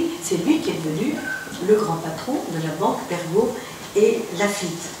avec lui, c'est lui qui est devenu le grand patron de la banque Bergaud et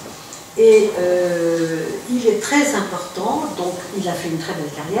Laffitte. Et il est très important, donc il a fait une très belle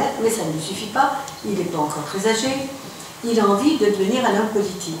carrière, mais ça ne lui suffit pas, il n'est pas encore très âgé, il a envie de devenir un homme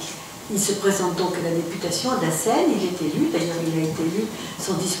politique. Il se présente donc à la députation d'Assen, il est élu, d'ailleurs il a été élu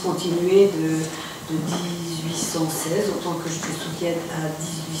sans discontinuer de 1816, autant que je me souvienne, à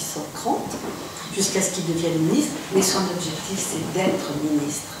 1830, jusqu'à ce qu'il devienne ministre, mais son objectif c'est d'être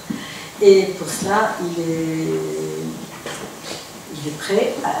ministre. Et pour cela, il est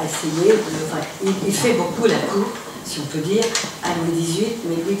prêt à essayer il fait beaucoup la cour, si on peut dire, à Louis XVIII,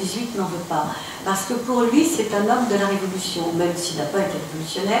 mais Louis XVIII n'en veut pas. Parce que pour lui, c'est un homme de la Révolution, même s'il n'a pas été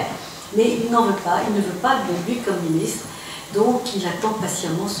révolutionnaire, mais il n'en veut pas, il ne veut pas de lui comme ministre, donc il attend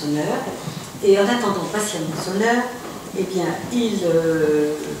patiemment son heure, et en attendant patiemment son heure, eh bien, il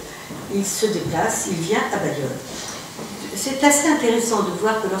se déplace, il vient à Bayonne. C'est assez intéressant de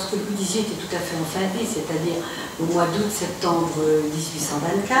voir que lorsque Louis XVIII est tout à fait en fin de vie, c'est-à-dire au mois d'août-septembre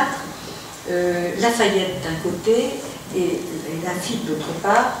 1824, Lafayette d'un côté et Laffitte d'autre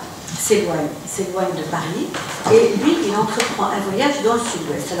part s'éloigne de Paris, et lui, il entreprend un voyage dans le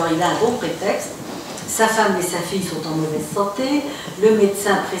sud-ouest. Alors il a un bon prétexte, sa femme et sa fille sont en mauvaise santé, le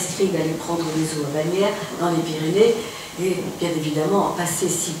médecin prescrit d'aller prendre des eaux à Bagnères, dans les Pyrénées, et bien évidemment, passer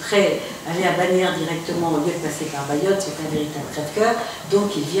si près, aller à Bagnères directement au lieu de passer par Bayonne, c'est un véritable crève-cœur,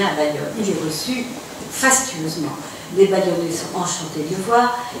 donc il vient à Bayonne. Il est reçu fastueusement. Les Bayonnais sont enchantés de le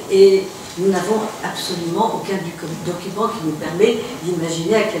voir, et nous n'avons absolument aucun document qui nous permet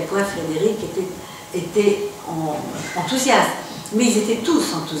d'imaginer à quel point Frédéric était enthousiaste. Mais ils étaient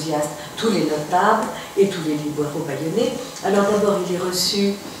tous enthousiastes, tous les notables et tous les libéraux bayonnais. Alors d'abord, il est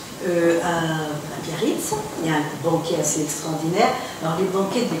reçu à Biarritz, il y a un banquet assez extraordinaire. Alors les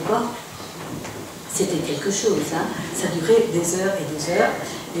banquets de l'époque, c'était quelque chose, hein. Ça durait des heures et des heures,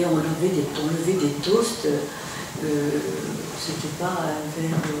 et on levait des toasts, c'était pas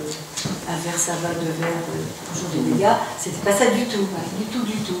un verre ça va, deux verres, toujours des dégâts, c'était pas ça du tout, hein, du tout.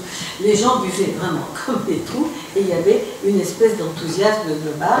 Les gens buvaient vraiment comme des trous, et il y avait une espèce d'enthousiasme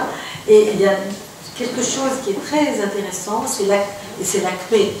global, et il y a quelque chose qui est très intéressant, c'est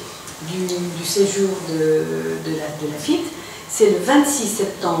l'acmé du séjour de Laffitte, c'est le 26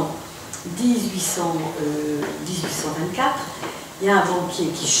 septembre 1824, il y a un banquier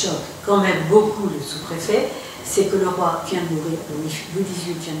qui choque quand même beaucoup le sous-préfet, c'est que le roi vient de mourir, Louis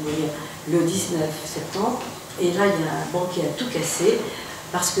XVIII vient de mourir le 19 septembre, et là il y a un banquier à tout casser,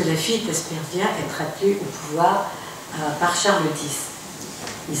 parce que Laffitte espère bien être appelé au pouvoir par Charles X.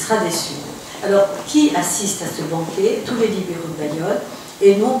 Il sera déçu. Alors, qui assiste à ce banquet? Tous les libéraux de Bayonne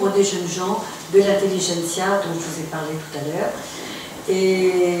et nombre des jeunes gens de l'intelligentsia dont je vous ai parlé tout à l'heure.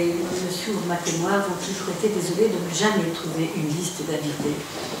 Et monsieur ou ma témoin ont toujours été désolés de ne jamais trouver une liste d'invités.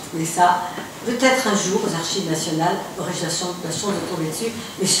 Mais ça, peut-être un jour, aux Archives nationales, aurais-je la chance de tomber dessus,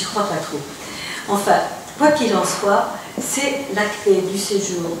 mais je n'y crois pas trop. Enfin, quoi qu'il en soit, c'est l'acté du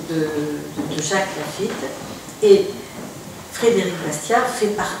séjour de Jacques Laffitte, et Frédéric Bastiat fait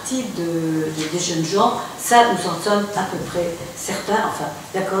partie des jeunes gens. Ça, nous en sommes à peu près certains, enfin,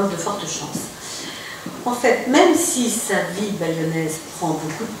 il y a quand même de fortes chances. En fait, même si sa vie bayonnaise prend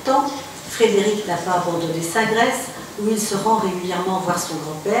beaucoup de temps, Frédéric n'a pas abandonné sa Grèce, où il se rend régulièrement voir son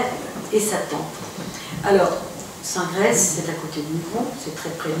grand-père et sa tante. Alors, Saint-Grèce, c'est à côté de Mugron, c'est très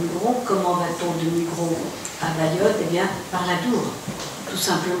près de Mugron. Comment va-t-on de Mugron à Bayonne? Eh bien, par la Dour, tout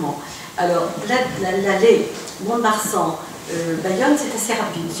simplement. Alors, l'allée Mont-de-Marsan, Bayonne, c'est assez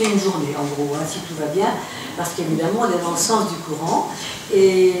rapide, c'est une journée en gros, hein, si tout va bien, parce qu'évidemment, on est dans le sens du courant,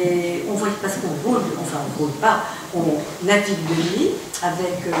 et on voit, parce qu'on roule, enfin on roule pas, on navigue de nuit,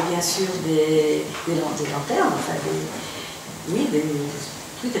 avec bien sûr des lanternes, enfin des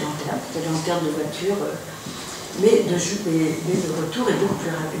lanternes de voiture, mais le retour est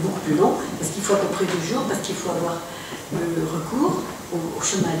beaucoup plus long, parce qu'il faut à peu près 2 jours, parce qu'il faut avoir recours au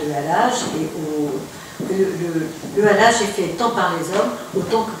chemin de halage, et le halage est fait tant par les hommes,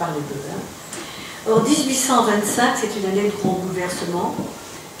 autant que par les bœufs. Or, 1825, c'est une année de grand bouleversement.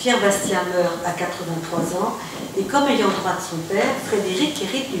 Pierre Bastiat meurt à 83 ans, et comme ayant droit de son père, Frédéric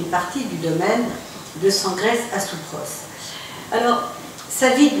hérite d'une partie du domaine de Sangresse à Soupros. Alors, sa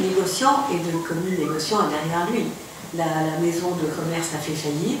vie de négociant et de commis négociant est derrière lui. La maison de commerce a fait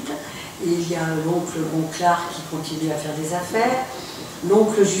faillite, et il y a l'oncle Monclar qui continue à faire des affaires,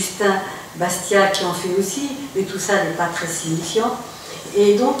 l'oncle Justin Bastiat qui en fait aussi, mais tout ça n'est pas très signifiant,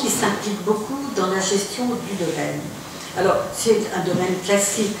 et donc il s'implique beaucoup dans la gestion du domaine. Alors, c'est un domaine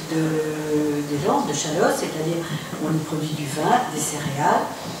classique des Landes, de Chalosse, c'est-à-dire on y produit du vin, des céréales,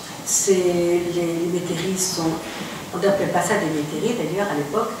 les métairies sont... On n'appelle pas ça des métairies d'ailleurs à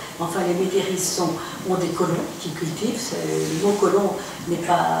l'époque, enfin les métairies ont des colons qui cultivent, le mot colon n'est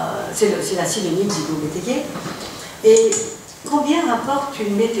pas... c'est la synonyme du mot métayer. Et combien rapporte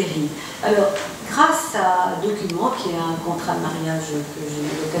une métairie? Alors, grâce à un document qui est un contrat de mariage que j'ai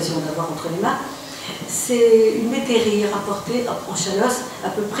eu l'occasion d'avoir entre les mains, c'est une métairie rapportée en Chalosse à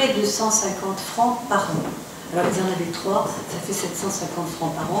peu près 250 francs par an. Alors ils en avaient 3, ça fait 750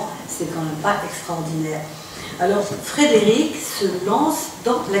 francs par an, c'est quand même pas extraordinaire. Alors Frédéric se lance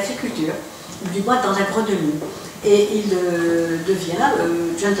dans l'agriculture, du moins dans l'agronomie, et il devient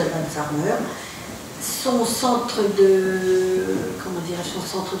gentleman farmer. Son centre de, son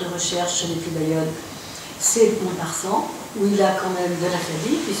centre de recherche, ce n'est plus Bayonne, c'est Mont-de-Marsan, où il a quand même de la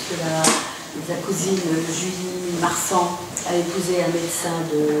famille, puisque la cousine Julie Marsan a épousé un médecin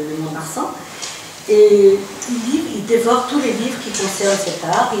de Mont-de-Marsan. Et il dévore tous les livres qui concernent cet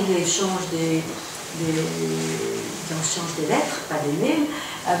art, il échange des lettres, pas des mails,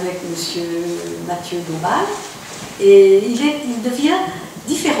 avec M. Mathieu Dombal, et il devient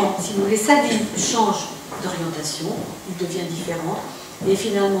différent, si vous voulez, sa vie change d'orientation, il devient différent, et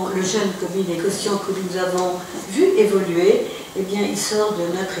finalement le jeune commis négociant que nous avons vu évoluer, eh bien il sort de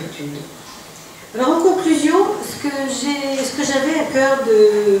notre étude. Alors en conclusion, ce que j'avais à cœur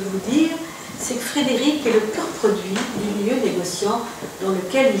de vous dire, c'est que Frédéric est le pur produit du milieu négociant dans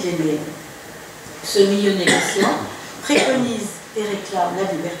lequel il est né. Ce milieu négociant préconise et réclame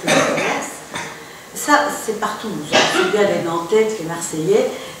la liberté du commerce. Ça, c'est partout. C'est bien les Nantais, les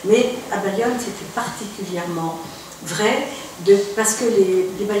Marseillais, mais à Bayonne, c'était particulièrement vrai, parce que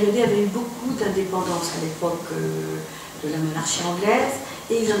les Bayonnais avaient eu beaucoup d'indépendance à l'époque de la monarchie anglaise,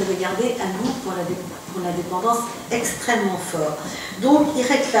 et ils en avaient gardé un goût pour l'indépendance extrêmement fort. Donc, ils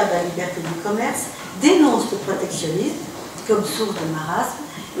réclament la liberté du commerce, dénoncent le protectionnisme comme source de marasme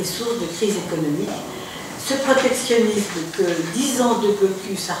et source de crise économique. Ce protectionnisme que 10 ans de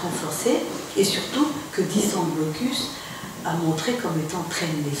blocus a renforcé, et surtout que 10 ans de blocus a montré comme étant très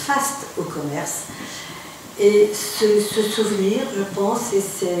néfaste au commerce. Et ce souvenir, je pense, et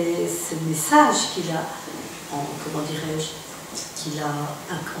ce message qu'il a, comment dirais-je, qu'il a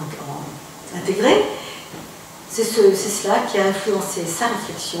intégré, c'est cela qui a influencé sa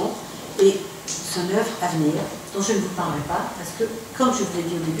réflexion et son œuvre à venir, dont je ne vous parlerai pas, parce que, comme je vous l'ai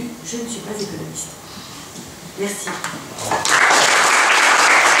dit au début, je ne suis pas économiste. Merci.